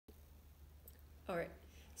All right.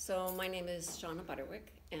 So my name is Shauna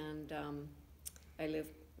Butterwick, and I live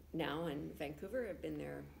now in Vancouver. I've been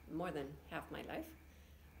there more than half my life.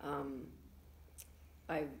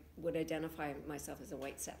 I would identify myself as a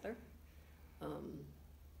white settler,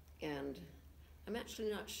 and I'm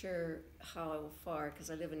actually not sure how far,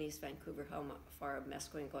 because I live in East Vancouver, how far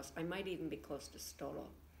Mesquite goes. I might even be close to Stolo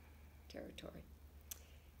territory.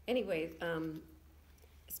 Anyway,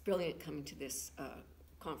 it's brilliant coming to this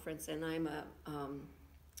conference, and I'm a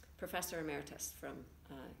professor emeritus from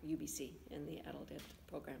UBC in the adult ed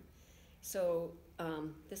program. So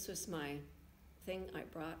this was my thing I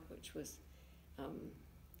brought, which was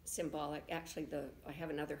symbolic. Actually, I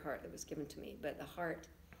have another heart that was given to me, but the heart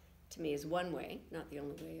to me is one way, not the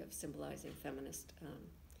only way, of symbolizing feminist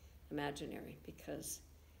imaginary, because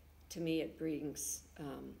to me it brings,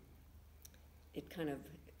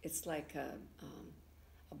 it's like a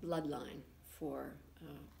bloodline for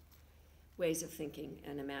ways of thinking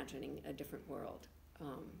and imagining a different world.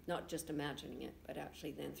 Not just imagining it, but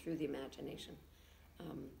actually then through the imagination,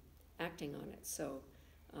 acting on it. So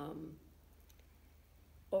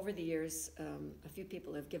over the years, a few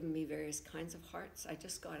people have given me various kinds of hearts. I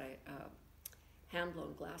just got a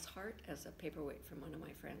hand-blown glass heart as a paperweight from one of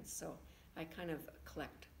my friends. So I kind of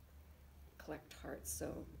collect hearts.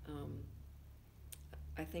 So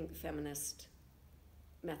I think feminist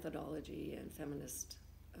methodology and feminist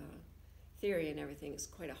theory and everything is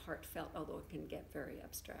quite a heartfelt, although it can get very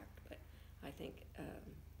abstract. But I think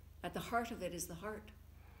at the heart of it is the heart.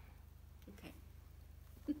 Okay.